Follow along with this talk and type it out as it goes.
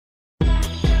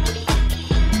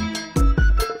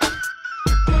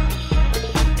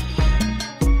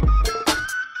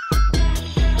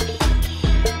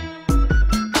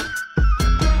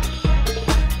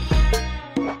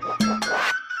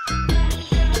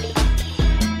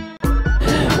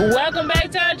Welcome back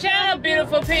to our channel,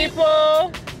 beautiful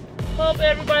people. Hope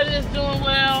everybody is doing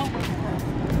well.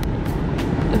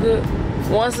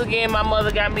 Once again, my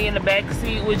mother got me in the back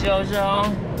seat with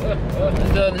JoJo,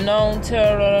 the known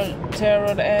terror.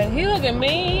 And he looking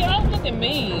mean. I'm looking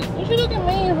mean. What you looking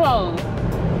mean for?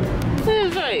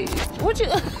 His face. What you?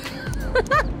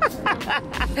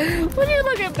 What you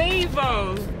looking mean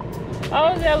for?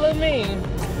 Oh, that look mean.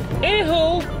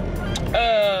 Anywho,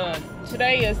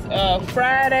 today is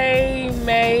Friday,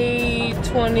 May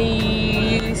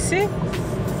 26th.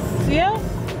 Yeah.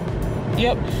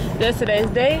 Yep. That's today's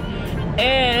day.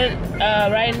 And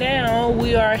right now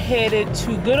we are headed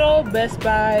to good old Best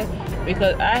Buy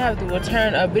because I have to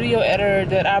return a video editor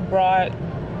that I brought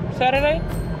Saturday.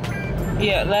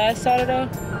 Yeah, last Saturday.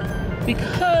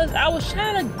 Because I was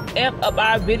trying to amp up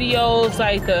our videos,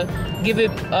 like to give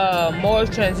it more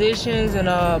transitions and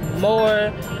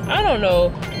more, I don't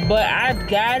know, but I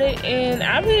got it and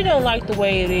I really don't like the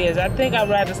way it is. I think I'd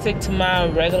rather stick to my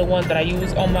regular one that I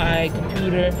use on my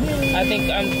computer. I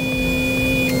think I'm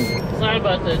sorry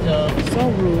about that, y'all. So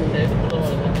rude.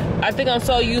 I think I'm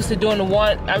so used to doing the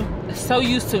one, I'm so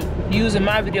used to using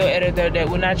my video editor that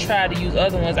when I try to use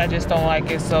other ones, I just don't like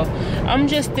it. So I'm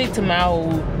just stick to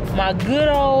my good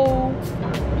old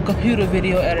computer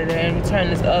video editor and return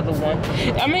this other one.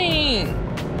 I mean,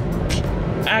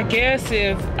 I guess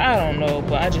if, I don't know,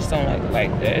 but I just don't like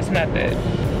that. It's not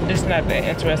that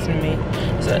interesting to me.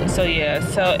 So yeah,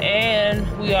 and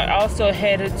we are also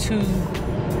headed to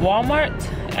Walmart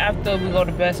after we go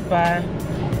to Best Buy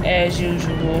as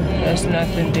usual. There's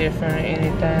nothing different or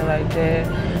anything like that.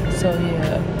 So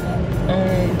yeah.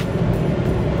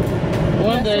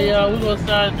 One day, y'all, we're gonna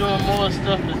start doing more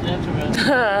stuff that's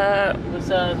interesting.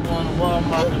 Besides going to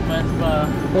Walmart and Best Buy.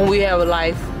 When we have a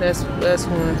life, that's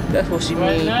what she means.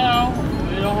 Right now,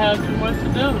 we don't have too much to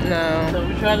do. No. So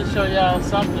we try to show y'all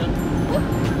something.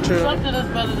 True. Something that's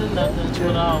better than nothing. That's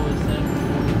what I always say.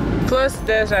 Plus,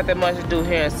 there's not that much to do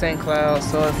here in St. Cloud,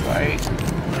 so it's like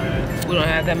we don't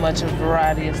have that much of a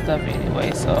variety of stuff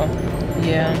anyway. So,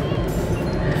 yeah.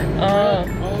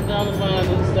 On down the line,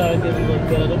 it started getting a little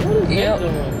better. What is that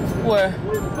doing? Where?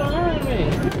 What's behind me?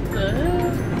 What the hell?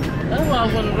 That's why I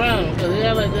went around him, because he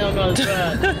had like they don't know how to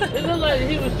drive. It looked like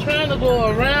he was trying to go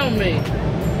around me.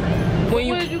 Where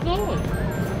you going?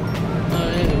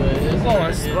 Anyway, it's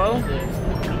going slow.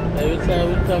 Every time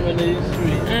we come in these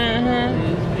streets,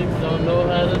 these people don't know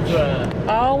how to drive.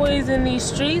 Always in these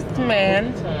streets,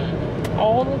 man.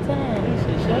 All the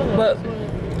time. But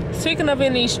speaking of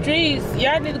in these streets,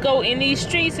 y'all need to go in these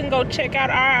streets and go check out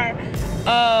our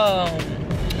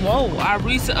our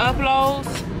recent uploads.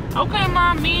 Okay,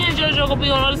 Mom, me and JoJo gonna be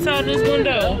on the other side of this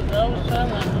window. I was trying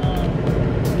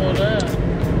to slow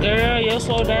down. Girl, your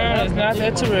slow down is not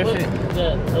that terrific.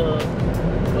 That,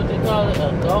 what they call it, a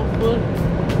golf foot?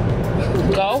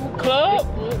 Golf club?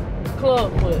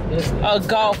 Club foot. A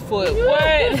golf foot.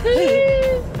 What?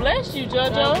 Bless you,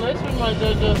 JoJo. Bless you, my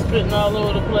JoJo, spitting all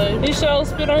over the place. He sure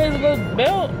spit on his little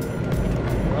belt.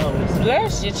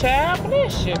 Bless you, child.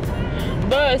 Bless you.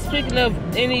 But speaking of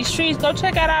in these streets, go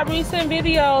check out our recent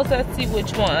videos. Let's see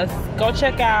which ones. Go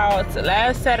check out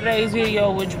last Saturday's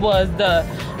video, which was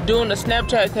doing the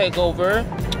Snapchat takeover.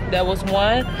 That was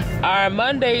one. Our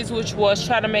Mondays, which was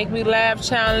try to make me laugh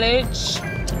challenge.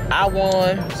 I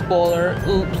won. Spoiler.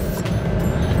 Oops.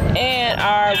 And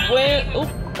our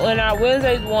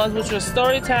Wednesdays ones, which was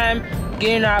story time,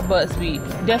 getting our butts beat.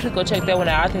 Definitely go check that one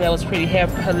out. I think that was pretty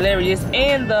hilarious.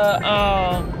 And the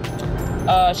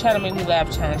try to make me laugh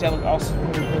challenge. That was also a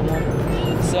really good one.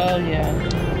 So yeah.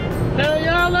 Now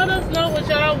y'all let us know what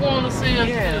y'all want to see us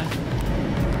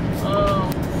do.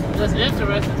 That's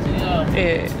interesting to y'all.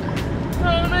 Yeah. You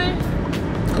know what I mean?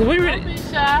 Cause we really, don't be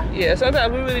shy. Yeah,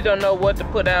 sometimes we really don't know what to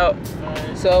put out.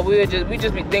 Right. So we just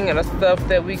be thinking of stuff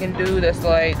that we can do that's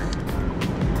like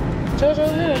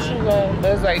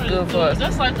that's like good for us.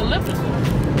 That's like elliptical.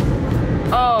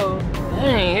 Oh,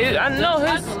 dang!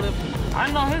 I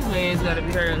know his legs gotta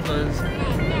be hurting because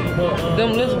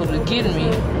them lips would be getting me.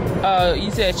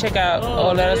 You said check out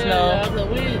or let us know.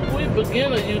 Yeah, we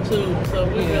beginner YouTube, so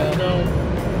we just don't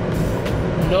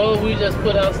know. We just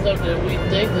put out stuff that we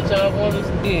think that y'all want to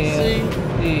see.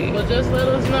 Yeah. But just let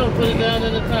us know. Put it down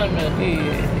in the comments.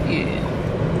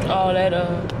 Yeah. All that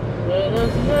let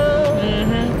us know.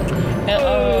 And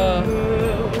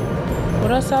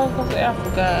what else I was gonna say? I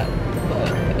forgot.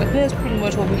 But that's pretty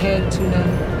much what we headed to now.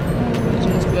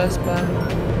 Just Best Buy.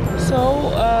 So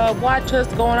watch us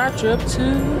go on our trip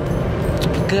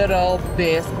to good old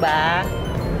Best Buy.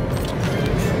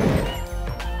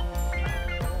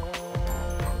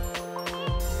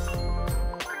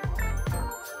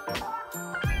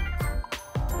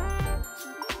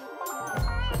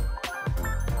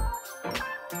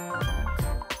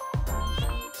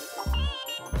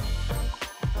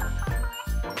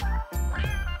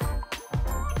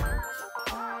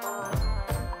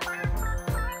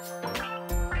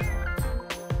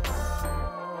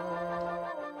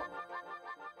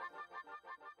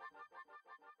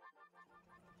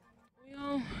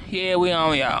 Yeah, we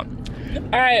on, y'all.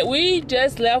 Alright, we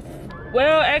just left.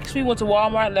 Well, actually, we went to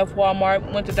Walmart, left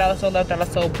Walmart, went to Dollar Store, left Dollar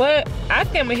Store. But I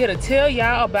came in here to tell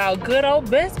y'all about good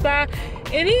old Best Buy.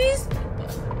 And these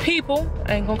people,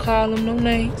 I ain't gonna call them no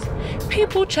names,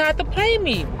 people tried to play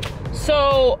me.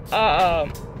 So,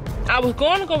 I was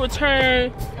going to go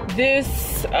return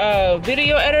this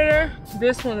video editor.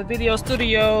 This one, the Video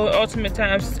Studio Ultimate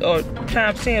Times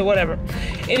 10, whatever.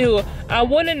 Anywho, I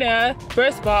went in there.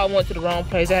 First of all, I went to the wrong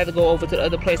place. I had to go over to the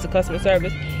other place, the customer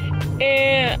service.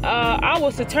 And I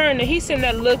was returning. He's sitting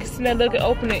there looking,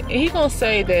 opening it. And he gonna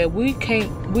say that we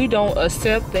don't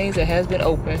accept things that has been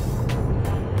opened.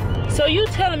 So you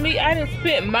telling me I didn't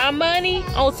spend my money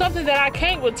on something that I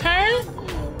can't return?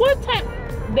 What type?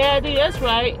 Daddy, that's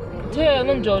right. Tell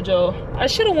them, JoJo. I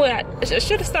should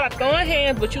have started throwing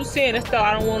hands, but you saying that stuff.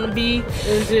 I don't want to be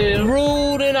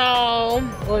rude and all.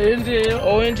 Or in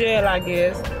jail, I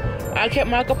guess. I kept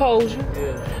my composure.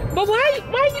 Yeah. But why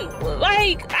you,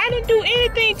 like, I didn't do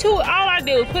anything to it. All I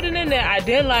did was put it in there. I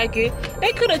didn't like it.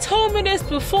 They could have told me this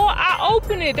before I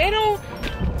opened it. They don't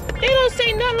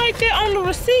say nothing like that on the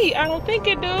receipt. I don't think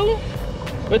it do.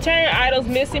 Return items,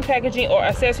 missing packaging, or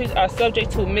accessories are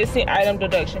subject to missing item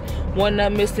deduction. One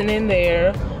not missing in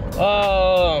there.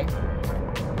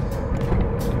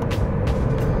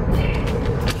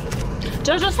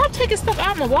 JoJo, stop taking stuff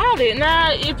out of my wallet.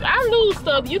 Now, if I lose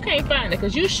stuff, you can't find it,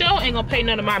 because you sure ain't gonna pay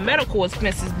none of my medical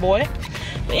expenses, boy.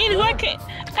 But anyway,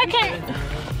 I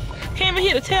came in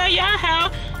here to tell y'all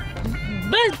how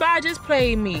Best Buy just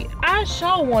played me. I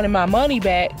sure wanted my money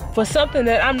back for something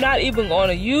that I'm not even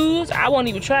gonna use. I won't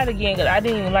even try it again because I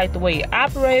didn't even like the way it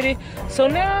operated. So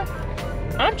now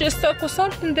I'm just stuck with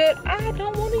something that I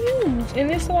don't want to use. And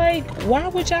it's like, why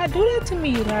would y'all do that to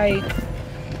me? Like,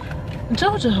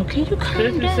 JoJo, can you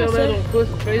calm down? Sell that on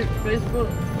Facebook?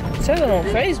 Sell it on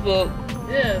Facebook?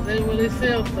 Yeah, that's where they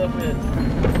sell stuff at.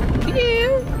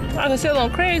 Yeah, I can sell it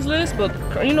on Craigslist, but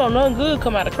you know, nothing good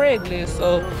come out of Craigslist,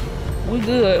 so we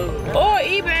good. Or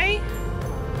eBay.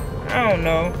 I don't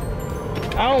know.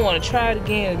 I don't want to try it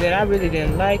again. That I really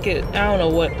didn't like it. I don't know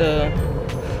what the.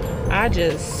 I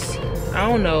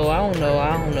don't know.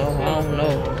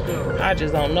 I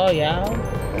just don't know, y'all.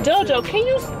 JoJo, can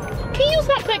you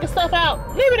stop taking stuff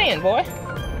out? Leave it in, boy.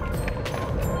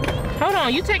 Hold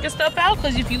on, you taking stuff out?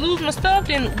 Because if you lose my stuff,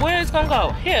 then where it's gonna go?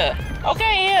 Here.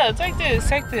 Okay, yeah, take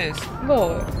this.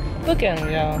 Lord, look at him,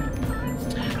 y'all.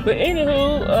 But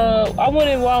anywho, I went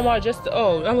in Walmart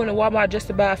just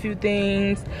to buy a few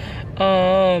things.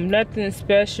 Nothing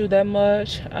special that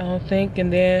much, I don't think.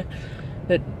 And then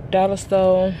the dollar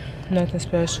store, nothing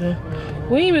special.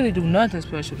 We ain't really do nothing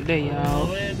special today, y'all.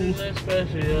 No, we ain't do nothing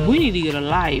special, y'all. We need to get a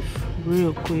life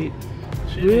real quick,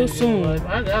 real soon.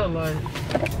 I got a life.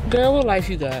 Girl, what life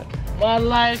you got? My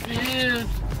life is.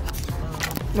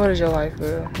 What is your life,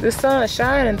 girl? The sun is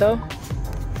shining though.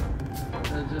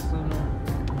 That's just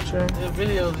True. The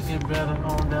videos are getting better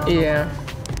on down. Yeah.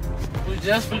 We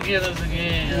just beginners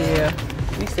again. Yeah.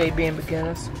 We say being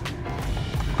beginners.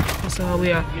 That's all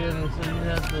we are. Beginners, so you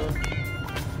have to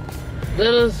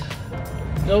let us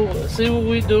know, see what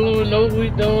we doing, know what we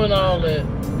doing, all that.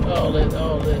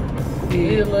 Yeah.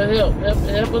 Need a little help.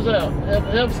 Help us out.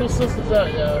 Help some sisters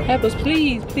out, y'all. Help us,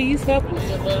 please help us.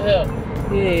 Need a little help.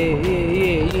 Yeah.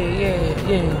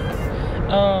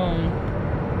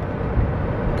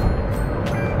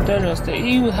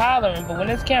 He was hollering, but when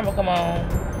this camera come on,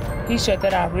 he shut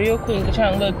that out real quick. He's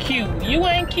trying to look cute. You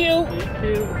ain't cute.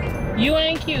 You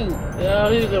ain't cute. Yeah,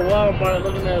 he was at Walmart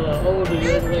looking at an older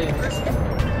young lady.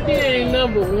 He ain't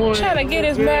number one. Trying to get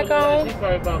his Mac on. He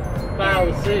probably about 5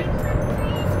 or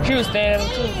 6. She was standing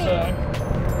too,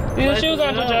 so. These shoes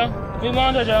on, JoJo. We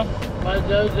want JoJo. My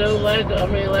JoJo like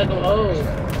them old.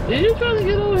 Did you try to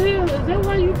get over here? Is that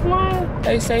why you flying?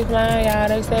 They stay flying, y'all.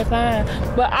 They stay flying.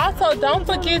 But also, don't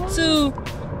forget to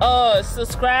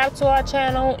subscribe to our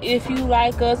channel if you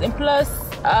like us. And plus,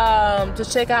 to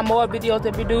check out more videos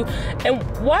that we do. And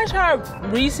watch our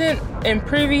recent and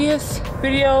previous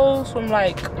videos from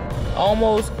like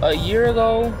almost a year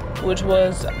ago, which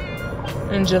was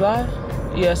in July.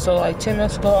 Yeah, so like 10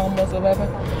 minutes ago, almost 11.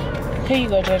 Here you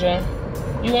go, JoJo.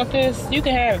 You want this? You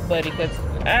can have it, buddy, because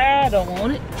I don't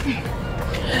want it.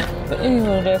 But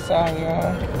anyway, that's all,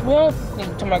 y'all. We don't need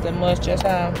to talk about that much, just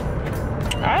how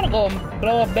I ought to go and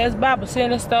blow up Best Buy, but sit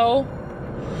in the store.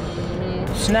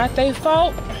 It's not their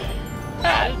fault.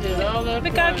 They did all that.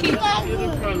 They gotta keep get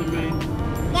in front of me.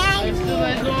 They still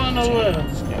ain't going nowhere.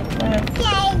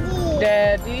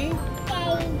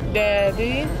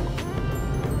 Daddy.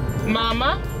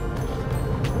 Mama.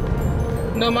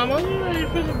 No, Mama. You ain't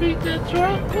finna beat that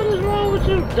truck. What is wrong with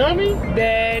you, dummy?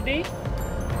 Daddy.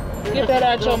 Get that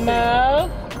out your mouth.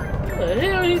 What the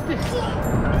hell you think?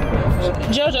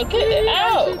 Jojo, get it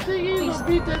out. I think he's gonna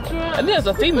beat that truck. I think it's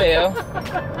a female.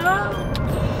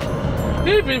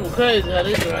 These people crazy how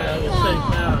they drive and shake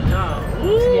down,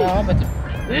 y'all. Yeah, I'm about to.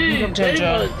 They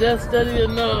must just study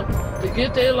enough to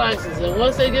get their license, and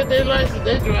once they get their license,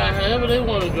 they drive however they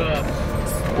want to drive.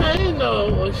 Now you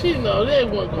know, or she know, they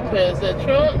won't go past that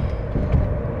truck.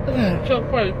 Look at her. Truck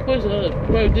probably pushed her.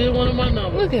 Probably did one of my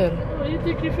numbers. Look at her. Oh, you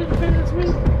think you finna pass me?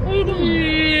 What you doing?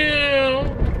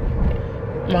 Yeah.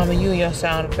 Mama, you and your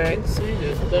sound effects. See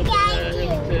this stuff behind him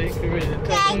until he can really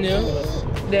talk. Yeah.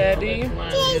 Daddy.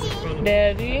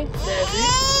 Daddy.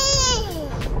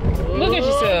 Look at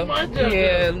yourself.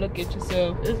 Yeah, look at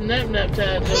yourself. It's nap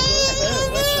time,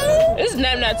 Jojo. It's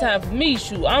nap time for me,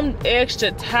 shoot. I'm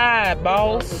extra tired,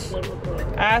 boss.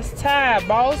 I'm tired,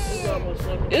 boss.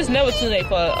 It's never too late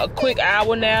for a quick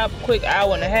hour nap, quick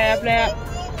hour and a half nap.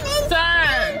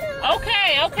 Son.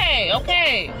 Okay.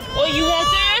 Oh, you want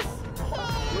this?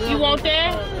 You want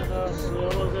that?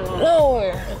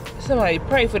 Lord. Somebody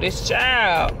pray for this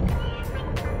child.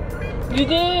 You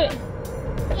good?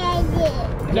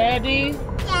 Daddy.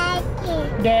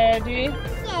 Daddy.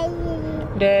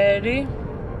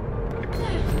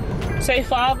 Say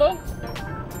father.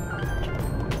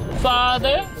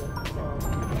 Father.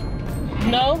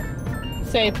 No.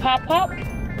 Say pop.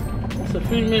 It's a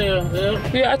female,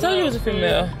 yeah. Yeah, I told you it was a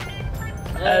female.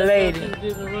 A lady.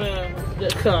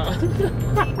 That car.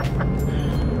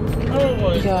 Oh my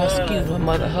God. Y'all excuse my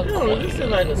mother. Her This is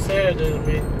like a Saturday to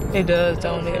me. It does,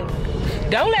 don't it?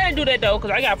 Don't let her do that though,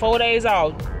 because I got 4 days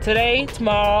off. Today,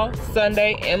 tomorrow,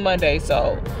 Sunday, and Monday.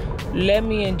 So let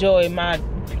me enjoy my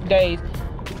days.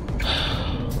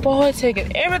 Boy,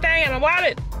 taking everything in my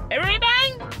wallet.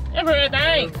 Everything.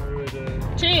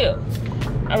 Chill.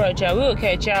 All right, y'all. We'll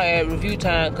catch y'all at review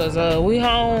time, because we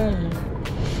home.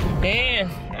 Then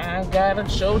I gotta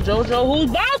show JoJo who's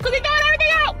boss, because he throwing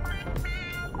everything out.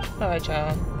 All right,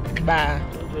 y'all. Bye.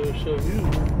 I'll show you,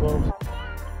 boss.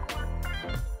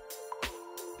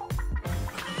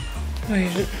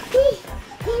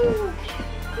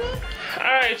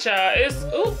 Alright, y'all,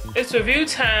 it's review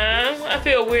time. I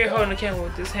feel weird holding the camera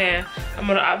with this hand. I'm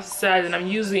on the opposite side than I'm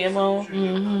usually on.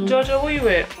 Jojo, where you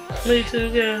at? Me too,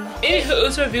 yeah. Anywho,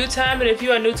 it's review time, and if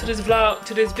you are new to this vlog,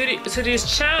 to this video, to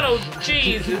this channel,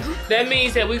 Jesus, that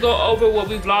means that we go over what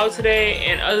we vlogged today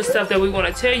and other stuff that we want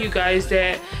to tell you guys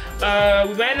that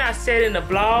we might not say it in the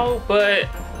vlog, but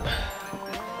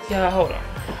y'all, hold on.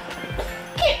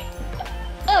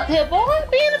 Up here, boy,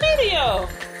 be in the video.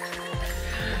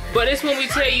 But it's when we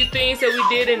tell you things that we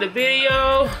did in the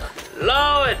video.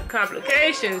 Lord,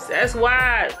 complications. That's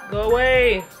why. Go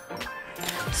away.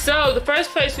 So the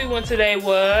first place we went today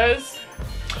was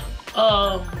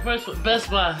Best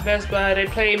Buy. Best Buy. They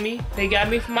played me. They got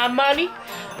me for my money.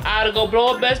 I ought to go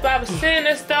blow up Best Buy, but sitting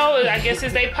there though, I guess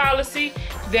it's their policy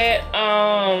that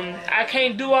I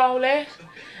can't do all that.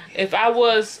 If I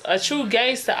was a true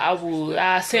gangster, I would.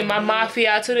 I send my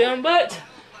mafia out to them, but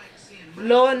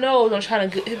Lord knows I'm trying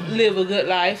to live a good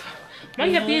life.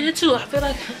 Might have to be in here too. I feel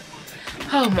like,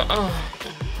 oh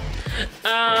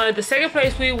my. The second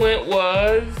place we went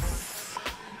was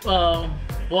Walmart.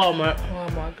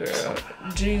 Walmart, girl.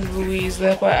 Jeez Louise,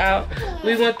 left her out.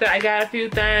 We went there. I got a few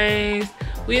things.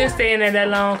 We didn't stay in there that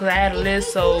long because I had a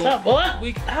list. So stop,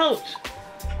 boy. Ouch.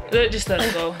 Just let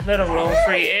him go. Let him roll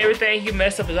free. Everything he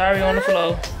messed up is already on the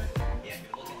floor.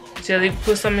 Till he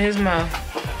put something in his mouth.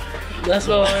 That's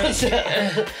Lord. That's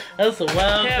a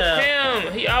wild Help child.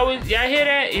 him. He always, y'all hear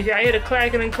that? If y'all hear the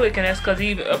clacking and clicking, that's because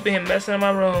he up in here messing in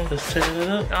my room. Just turn it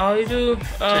up. All he do.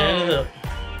 Turn it up.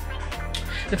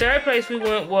 The third place we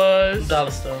went was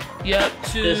Dollar Store. Yep.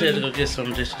 Just had to go get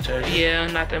some dish detergent. Yeah,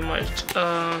 not that much.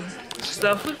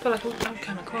 Stuff. I feel like I'm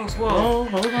kind of close. Whoa. Oh,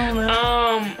 hold on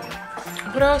now.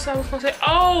 What else I was gonna say?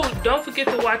 Oh, don't forget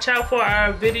to watch out for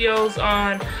our videos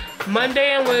on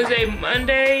Monday and Wednesday.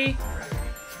 Monday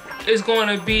is going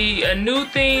to be a new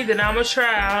thing that I'm gonna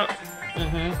try out.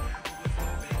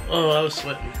 Oh, I was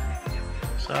sweating.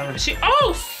 Sorry.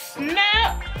 Oh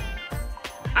snap!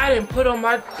 I didn't put on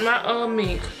my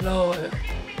mink. Lord.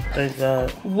 Thank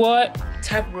God. What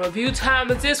type of review time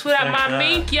is this without my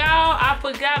mink, y'all? I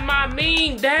forgot my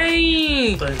mink.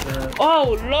 Dang. Thank God.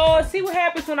 Oh Lord, see what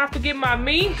happens when I forget my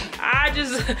mink? I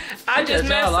just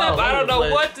mess up. I don't know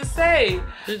what to say.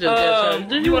 She just got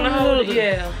y'all. You wanna hold it?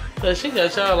 Yeah. She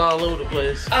got y'all all over the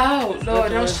place. Oh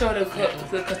Lord, don't show the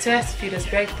catastrophe that's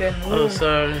back there in the room. Oh,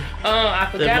 sorry. I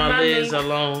forgot my legs mink. are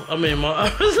long. I mean, my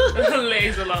arms.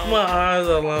 Legs are long. My arms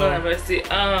are long. Let's see.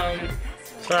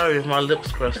 Sorry if my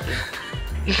lips crusty.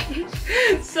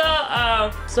 So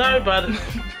sorry about it.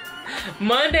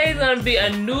 Monday's gonna be a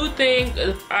new thing.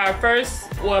 My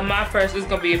first is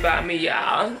gonna be about me,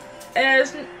 y'all.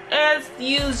 As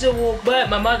usual. But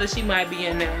my mother, she might be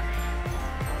in there.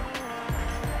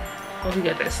 Oh, we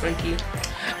got that slinky.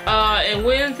 And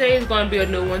Wednesday is gonna be a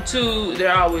new one too.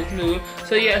 They're always new.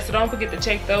 So yeah, so don't forget to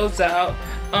check those out.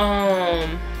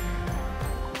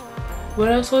 What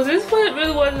else was this? It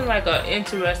really wasn't like an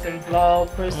interesting vlog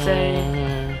per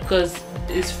se, cause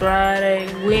it's Friday.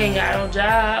 We ain't got no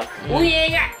job. We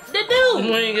ain't got to do.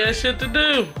 We ain't got shit to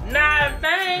do. Not a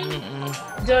thing.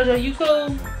 Jojo, you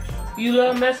cool? You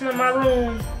love messing up my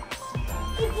room?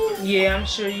 Yeah, I'm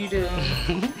sure you do.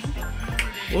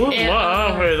 Ooh, my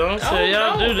arm hurt. Don't say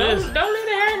y'all do this. Don't let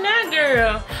it hurt now,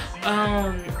 girl.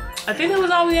 I think that was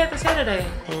all we had for Saturday.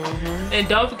 And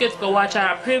don't forget to go watch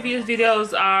our previous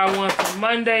videos. Our one from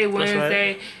Monday,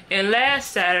 Wednesday, and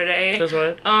last Saturday. That's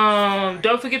right.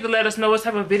 Don't forget to let us know what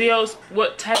type of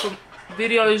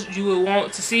videos you would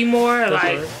want to see more. That's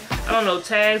like, right. I don't know,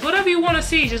 tags, whatever you want to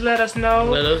see, just let us know.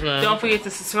 Let us know. Don't forget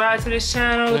to subscribe to this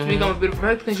channel. If you become a beautiful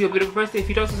person, because you're a beautiful person. If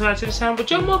you don't subscribe to this channel, but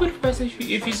you're a more beautiful person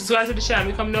if you subscribe to the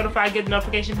channel. Become notified, get the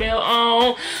notification bell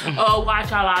on.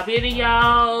 Watch all our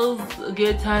videos.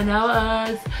 Get to know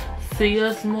us. See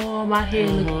us more. My hair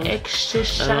look extra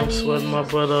shiny. I'm sweating my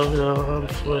butt off, y'all. I'm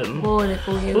sweating. Boy, that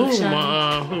full hair look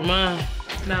shiny. Mine.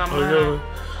 Nah, mine.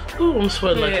 Ooh, I'm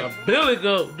sweating like a billy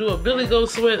goat. Do a billy goat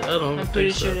sweat? I'm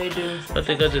pretty sure they do. I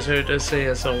think I just heard that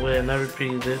saying somewhere and I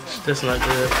repeated it. That's not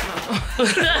good.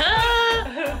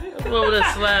 Over there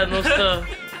sliding on stuff.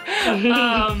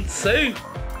 See.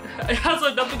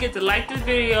 Also, don't forget to like this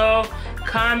video,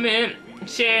 comment,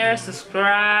 share,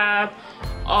 subscribe,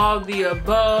 all the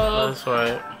above. That's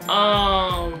right.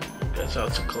 Got y'all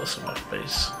too close to my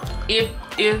face.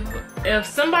 If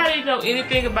somebody know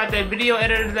anything about that video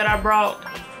editor that I brought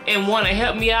and want to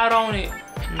help me out on it,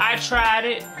 I tried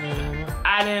it.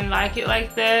 I didn't like it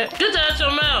like that. Get that out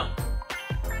your mouth.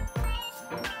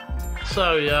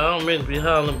 Sorry, y'all. I don't mean to be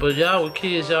hollering, but y'all with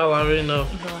kids, y'all already know.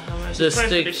 Just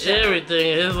stick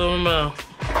everything in his little mouth.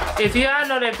 If y'all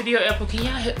know that video editor,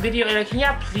 can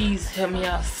y'all please help me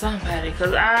out, somebody?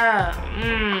 Cause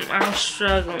I'm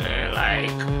struggling.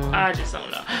 Like I just don't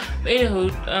know. But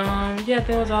anywho, yeah,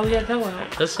 that was all we had to talk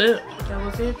about. That's it. That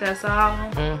was it. That's all.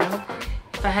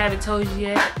 If I haven't told you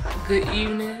yet, good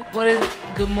evening. What is it?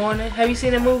 Good morning. Have you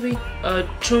seen that movie?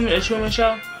 Truman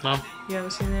Show? No. You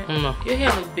haven't seen that? No. Your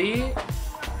hair look big.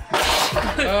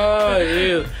 Oh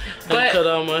yeah. I cut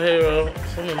out my hair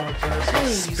off. Some of my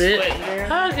class spit.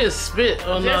 How I get spit?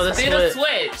 Oh no, that's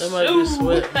sweat. That might be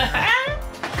sweat.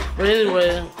 But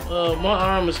anyway, my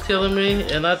arm is killing me,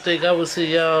 and I think I will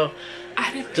see y'all.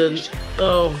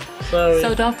 Oh, sorry.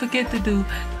 So don't forget to do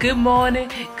good morning,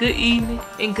 good evening,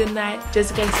 and good night,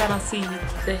 just in case I don't see you.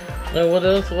 And what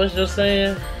else? What's your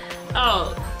saying?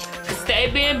 Oh,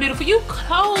 stay being beautiful. You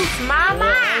close,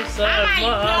 mama. I'm sorry, my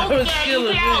arm is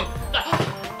killing me.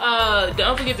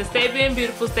 Don't forget to stay being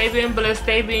beautiful, stay being blessed,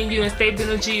 stay being you, and stay being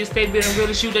a G, and stay being the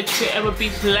realest you that you can ever be,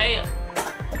 player.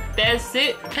 That's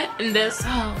it, and that's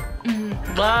all.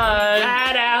 Bye.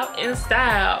 Ride out in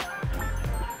style.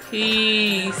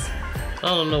 Peace. I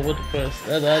don't know what to press.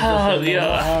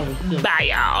 Bye,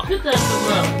 y'all.